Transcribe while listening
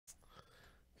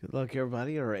Good luck,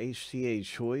 everybody. Our HTA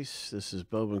choice. This is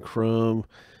Bowman Chrome.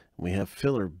 We have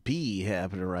filler B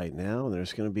happening right now.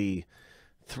 There's going to be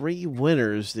 3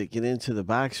 winners that get into the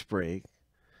box break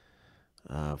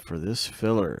for this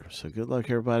filler. So good luck,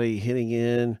 everybody, hitting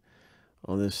in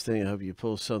on this thing. I hope you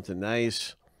pull something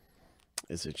nice.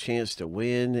 It's a chance to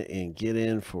win and get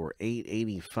in for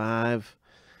 $885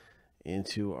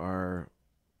 into our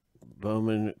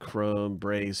Bowman Chrome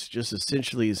brace. Just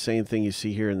essentially the same thing you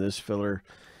see here in this filler,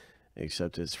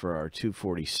 except it's for our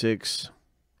 246.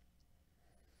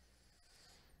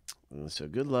 So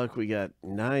good luck. We got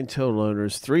 9 total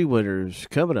owners, 3 winners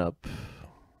coming up.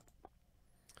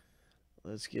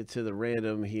 Let's get to the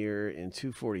random here in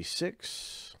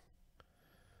 246.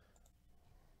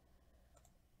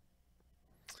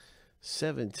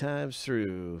 7 times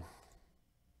through.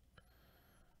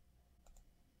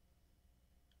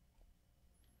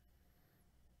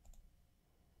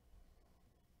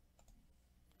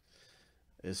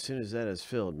 As soon as that is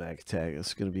filled, Mac Attack,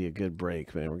 it's going to be a good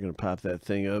break, man. We're going to pop that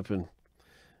thing open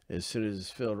as soon as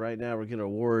it's filled. Right now, we're going to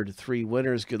award 3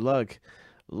 winners. Good luck.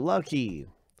 Lucky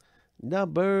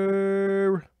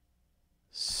number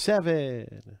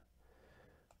 7.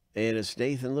 And it's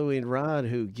Nathan, Louie, and Rod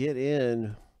who get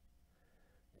in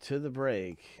to the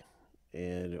break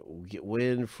and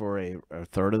win for a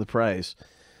third of the price.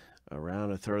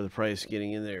 Around a third of the price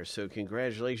getting in there. So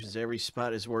congratulations. Every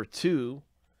spot is worth 2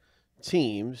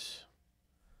 teams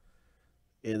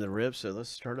in the rip. So let's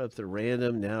start up the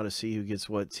random now to see who gets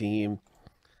what team.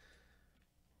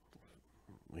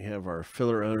 We have our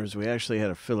filler owners. We actually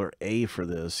had a filler A for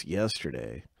this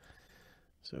yesterday.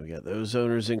 So we got those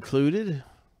owners included.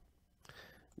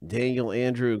 Daniel,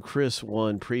 Andrew, and Chris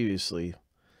won previously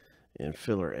in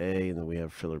filler A, and then we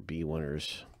have filler B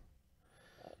winners.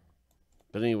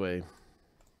 But anyway,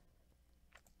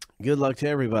 good luck to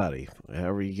everybody.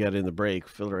 However you got in the break,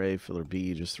 filler A, filler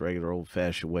B, just the regular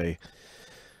old-fashioned way.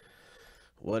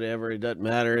 Whatever, it doesn't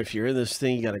matter. If you're in this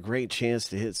thing, you got a great chance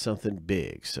to hit something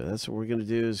big. So that's what we're going to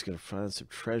do, is going to find some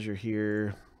treasure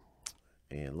here.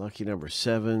 And lucky number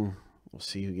 7. We'll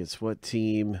see who gets what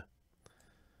team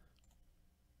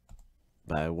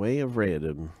by way of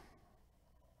random.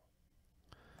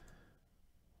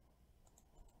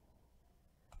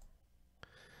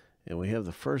 And we have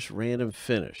the first random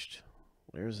finished.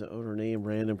 There's the owner name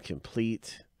random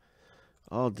complete.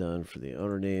 All done for the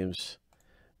owner names.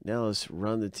 Now let's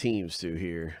run the teams through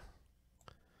here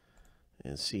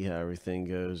and see how everything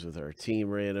goes with our team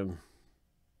random.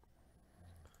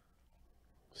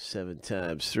 7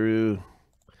 times through.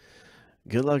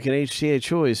 Good luck in HTA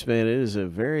choice, man. It is a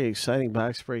very exciting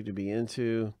box break to be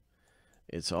into.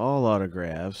 It's all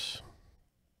autographs.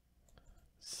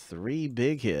 3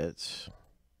 big hits.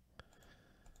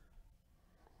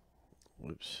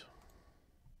 Whoops.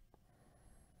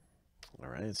 All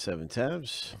right, 7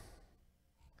 times.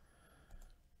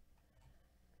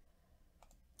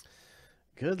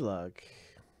 Good luck.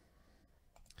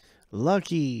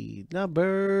 Lucky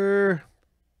number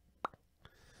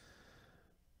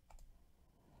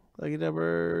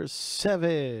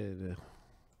 7.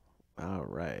 All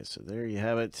right, so there you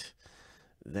have it.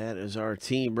 That is our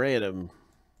team random.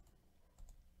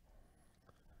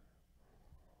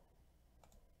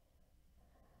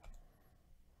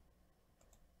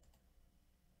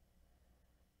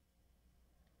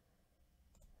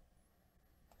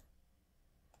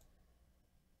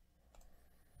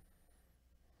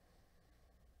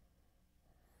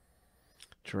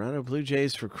 Toronto Blue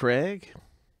Jays for Craig.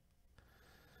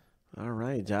 All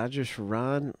right, Dodgers for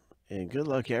Ron. And good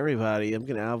luck, everybody. I'm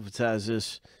going to alphabetize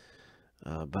this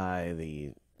by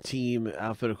the team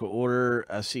alphabetical order.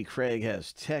 I see Craig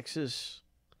has Texas.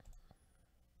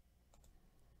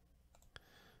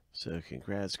 So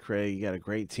congrats, Craig. You got a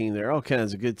great team there. All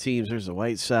kinds of good teams. There's the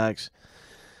White Sox.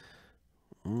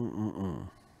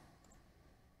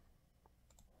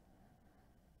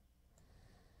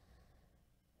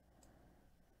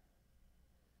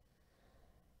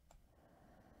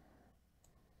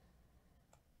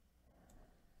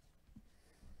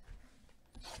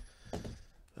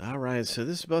 All right, so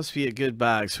this must be a good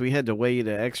box. We had to wait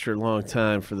an extra long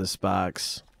time for this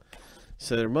box.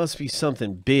 So there must be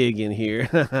something big in here.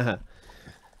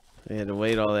 We had to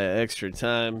wait all that extra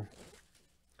time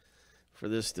for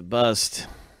this to bust.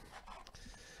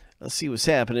 Let's see what's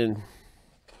happening.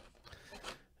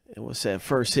 And what's that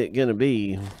first hit going to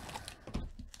be?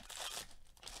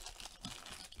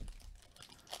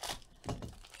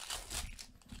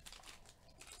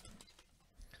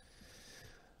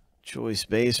 Choice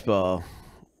baseball.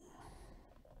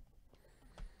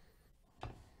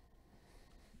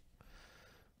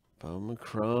 Bowman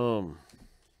Chrome.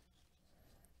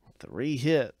 3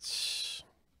 hits.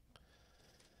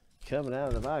 Coming out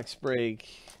of the box break.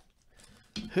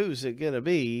 Who's it going to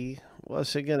be?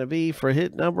 What's it going to be for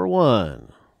hit number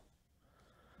 1?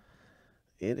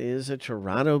 It is a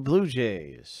Toronto Blue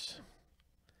Jays.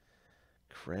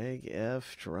 Craig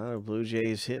F. Toronto Blue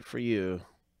Jays hit for you.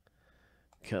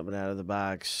 Coming out of the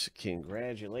box.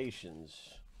 Congratulations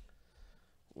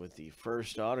with the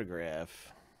first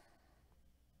autograph.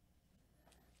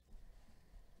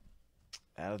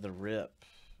 Out of the rip.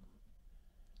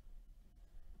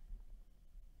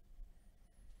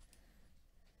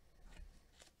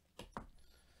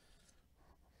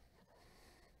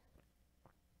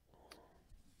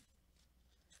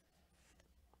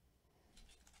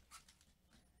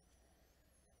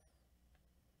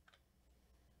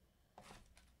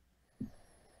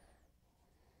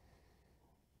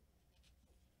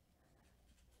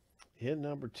 Hit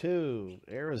number 2,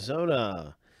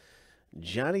 Arizona.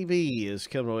 Johnny B is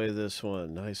coming away with this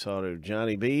one. Nice auto,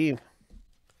 Johnny B.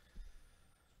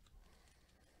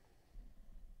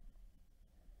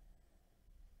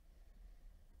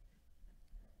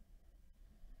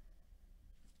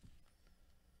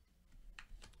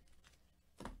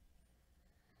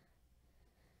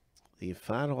 The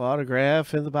final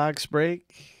autograph in the box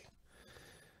break.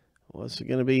 What's it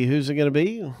going to be? Who's it going to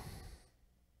be?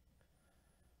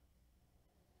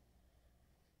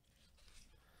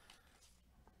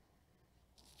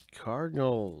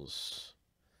 Cardinals.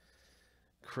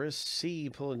 Chris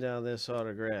C. pulling down this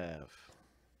autograph.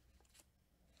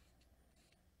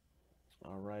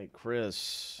 All right,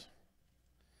 Chris.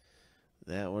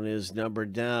 That one is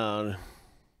numbered down.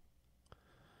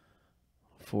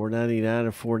 499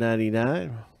 to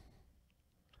 499.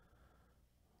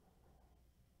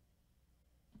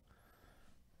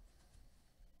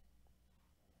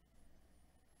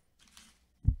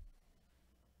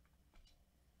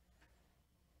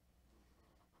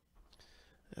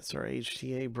 That's our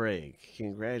HTA break.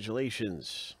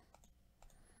 Congratulations.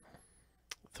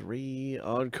 3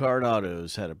 on-card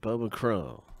autos had a Bowman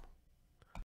Chrome.